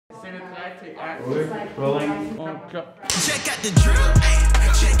Rolling. Check out the drill,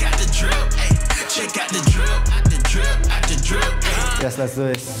 check out the drill, check out the drill, out the drill, out the drill. Yes, let's do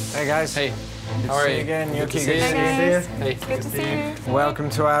it. Hey guys. Hey. Good How to are see you? you again, Yuki. Good to see you. Hey. Good to see you. Welcome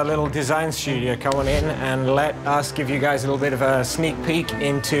to our little design studio. Come on in and let us give you guys a little bit of a sneak peek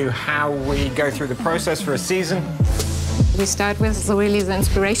into how we go through the process for a season. We start with the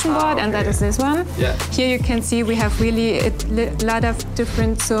inspiration board, and that is this one. Yeah. Here you can see we have really a lot of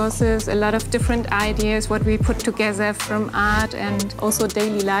different sources, a lot of different ideas, what we put together from art and also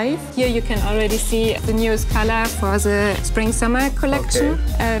daily life. Here you can already see the newest color for the spring-summer collection.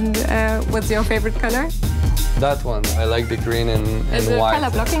 Okay. And what's your favorite color? That one. I like the green and The white.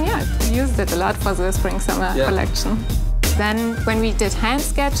 color blocking, yeah. We used it a lot for the spring-summer collection. Then when we did hand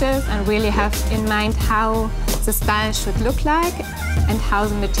sketches and really have in mind how the style should look like and how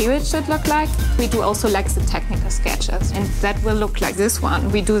the material should look like, we do also like the technical sketches. And that will look like this one.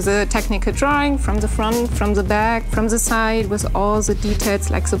 We do the technical drawing from the front, from the back, from the side with all the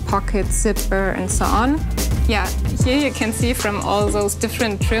details like the pocket, zipper and so on. Yeah, here you can see from all those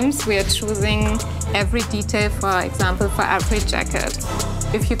different trims we are choosing every detail, for example, for every jacket.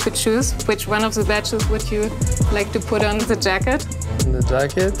 If you could choose, which one of the badges would you like to put on the jacket? The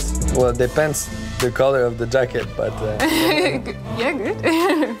jacket? Well, it depends the color of the jacket, but... Yeah, good.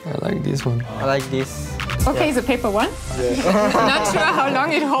 I like this one. I like this. Okay, the paper one. Yeah. Not sure how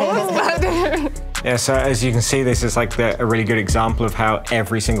long it holds, but... Yeah, so as you can see, this is like a really good example of how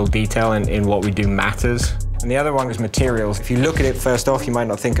every single detail in what we do matters. And the other one is materials. If you look at it first off, you might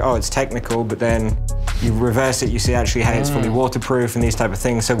not think, oh, it's technical, but then you reverse it, you see actually, hey, it's fully waterproof and these type of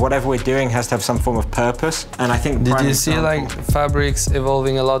things. So whatever we're doing has to have some form of purpose. And I think Did you see like fabrics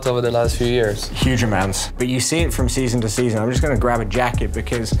evolving a lot over the last few years? Huge amounts. But you see it from season to season. I'm just going to grab a jacket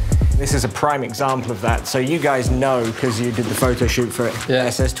because this is a prime example of that. So you guys know, because you did the photo shoot for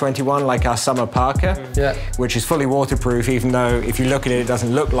SS21, like our summer parka, which is fully waterproof, even though if you look at it, it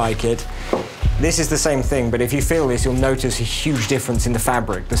doesn't look like it. This is the same thing, but if you feel this, you'll notice a huge difference in the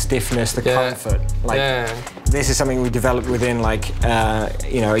fabric, the stiffness, the comfort. Like, this is something we developed within like,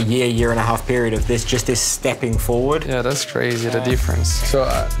 you know, a year and a half period of this, just this stepping forward. Yeah, that's crazy, the difference. So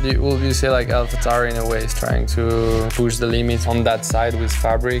will you say like AlphaTauri in a way is trying to push the limits on that side with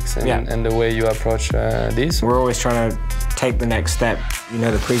fabrics and the way you approach this? We're always trying to take the next step, you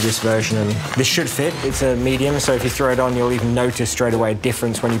know, the previous version, and this should fit. It's a medium, so if you throw it on, you'll even notice straight away a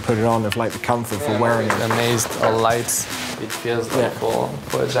difference when you put it on of like the comfort for wearing it. Amazed how light it feels like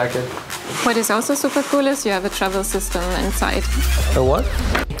for a jacket. What is also super cool is you have a travel system inside. A what?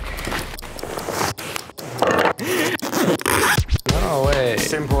 No way.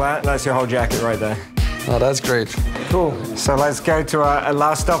 Simple that's your whole jacket right there. Oh, that's great. Cool. So let's go to our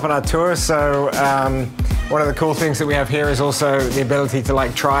last stop on our tour. So one of the cool things that we have here is also the ability to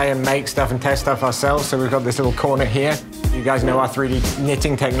like try and make stuff and test stuff ourselves. So we've got this little corner here. You guys know our 3D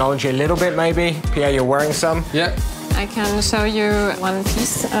knitting technology a little bit, maybe. Pierre, you're wearing some? Yeah. I can show you one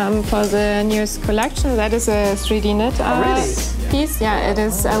piece for the newest collection. That is a 3D knit piece. Yeah, it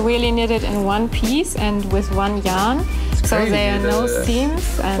is really knitted in one piece and with one yarn. So there are no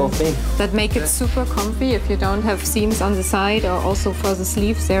seams, and that make it super comfy if you don't have seams on the side, or also for the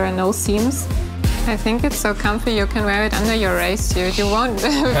sleeves there are no seams. I think it's so comfy you can wear it under your race suit. You won't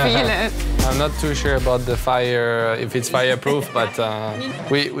feel it. I'm not too sure about the fire, if it's fireproof, but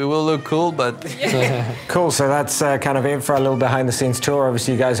we will look cool, but... Cool, so that's kind of it for our little behind-the-scenes tour.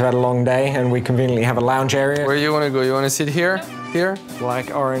 Obviously, you guys have had a long day, and we convenient have a lounge area. Where do you want to go? You want to sit here? Here?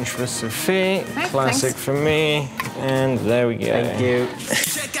 Black orange for Sophie, classic for me, and there we go. Thank you.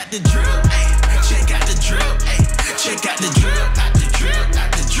 Check out the drill, check out the drill, check out the drill.